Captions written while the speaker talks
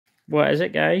What is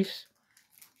it, guys?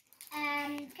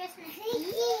 Christmas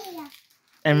Eve.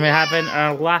 And we're having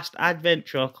our last Advent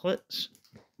chocolates.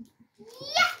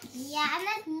 Yeah, and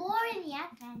there's more in the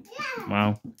Advent. Yeah.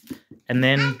 Wow. And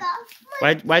then,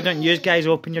 why don't you guys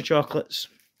open your chocolates?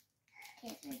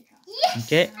 Yes.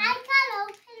 Okay. I can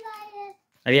open mine.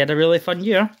 Have you had a really fun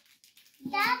year?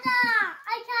 Dada,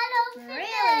 I can open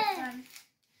really fun.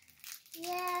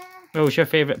 Yeah. What was your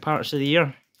favourite parts of the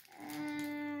year?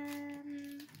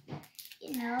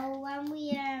 You know, when we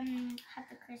have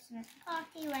the Christmas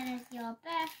party, when it's your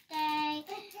birthday,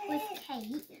 with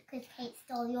Kate, because Kate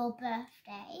stole your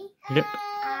birthday. Yep. And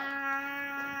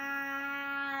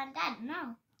I don't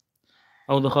know.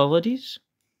 All the holidays?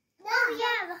 Oh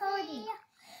yeah, the holidays.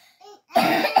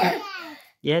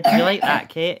 Yeah, did you like that,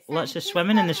 Kate? Lots of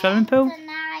swimming in the swimming pool?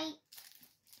 Tonight.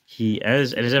 He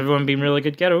is. And has everyone been really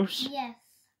good girls? Yes.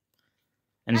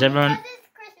 And has everyone... Because it's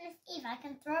Christmas Eve, I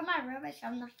can throw my rubbish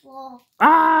on the floor.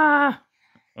 Ah!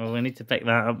 Oh, we need to pick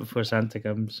that up before Santa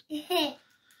comes.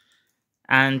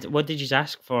 And what did you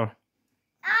ask for?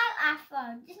 I asked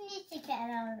for Disney ticket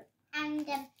and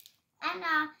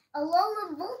a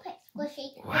Lola Vulpix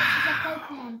squishy, which is a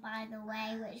Pokemon, by the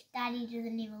way, which Daddy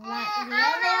doesn't even like. He only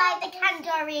likes the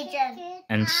Kanto region.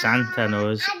 And Santa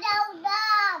knows. I don't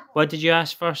know. What did you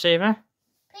ask for, Sarah?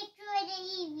 Pichu and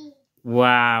Eevee.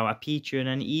 Wow, a Pichu and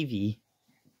an Eevee.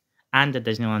 And a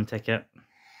Disneyland ticket.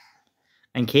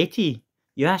 And Katie,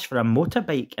 you asked for a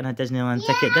motorbike and a Disneyland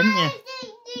ticket, didn't you?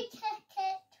 Ticket.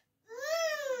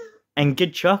 And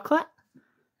good chocolate?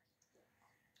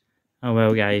 Oh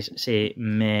well, guys, say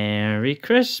Merry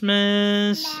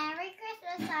Christmas. Merry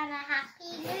Christmas and a Happy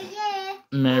New Year.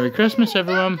 Merry Christmas,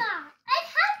 everyone. It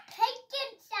has cake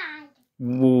inside.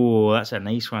 Whoa, that's a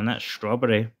nice one. That's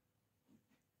strawberry.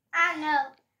 I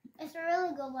know. It's a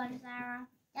really good one, Sarah.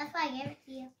 That's why I gave it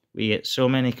to you. We get so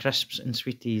many crisps and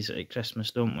sweeties at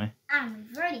Christmas, don't we? And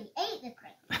we've already ate the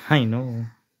crisps. I know.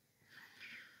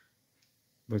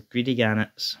 We're greedy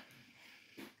gannets.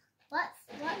 What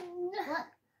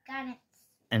garnets?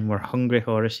 And we're hungry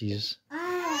horses.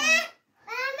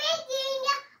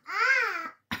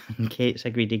 And Kate's a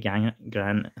greedy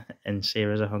granite and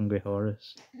Sarah's a hungry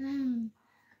horse. And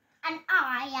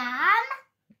I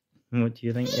am... What do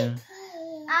you think, yeah?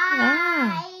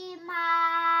 I'm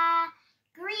a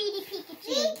greedy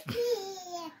Pikachu.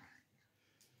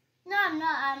 No, I'm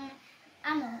not.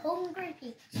 I'm a hungry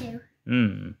Pikachu.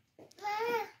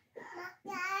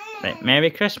 Right, Merry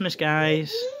Christmas,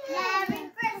 guys. Merry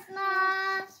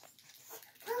Christmas.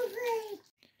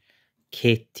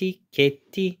 Katie.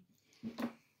 Katie.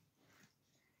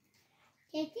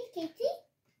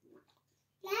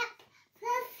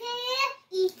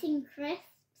 Eating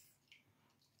crisps.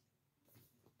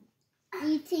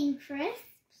 Eating crisps.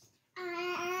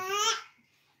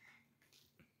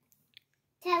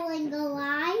 Telling a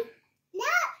lie.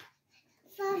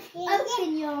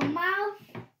 Open your mouth.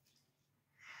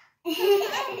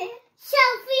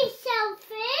 Selfie.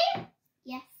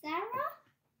 Yes, Sarah.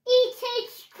 Eating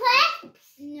crisps.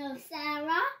 No,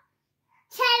 Sarah.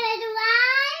 Telling a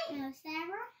lie. No,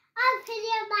 Sarah. Open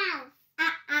your mouth.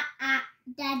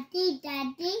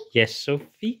 Daddy. Yes,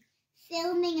 Sophie.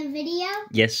 Filming a video.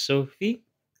 Yes, Sophie.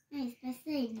 No, it's supposed to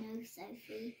say no,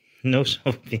 Sophie. No,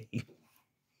 Sophie.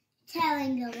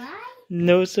 Telling a lie.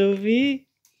 No, Sophie.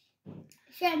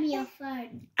 Show me your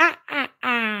phone.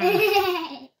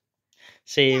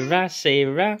 Sarah.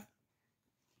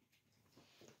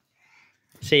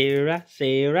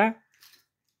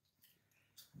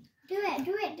 Do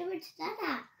it,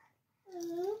 Dada.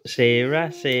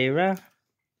 Sarah.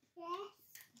 Yes.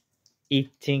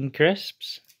 Eating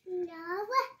crisps. No.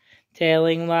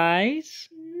 Telling lies.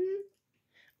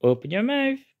 Open your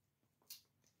mouth.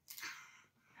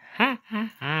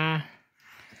 Ha.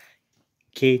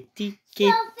 Katie.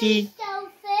 Sophie.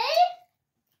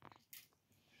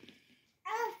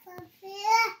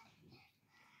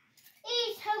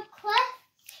 Eat her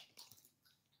crisps.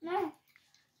 No.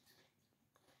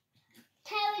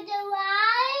 Tell the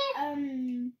lie.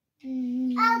 Open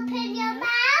your mouth.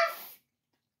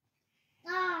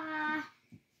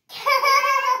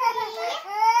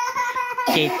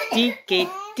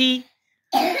 Katie.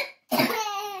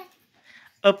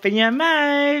 Open your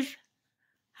mouth.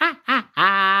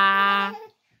 Ha.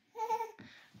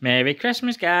 Merry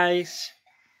Christmas, guys.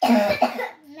 Merry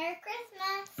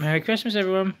Christmas. Merry Christmas,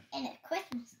 everyone. And it's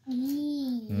Christmas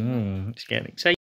Eve. It's getting exciting.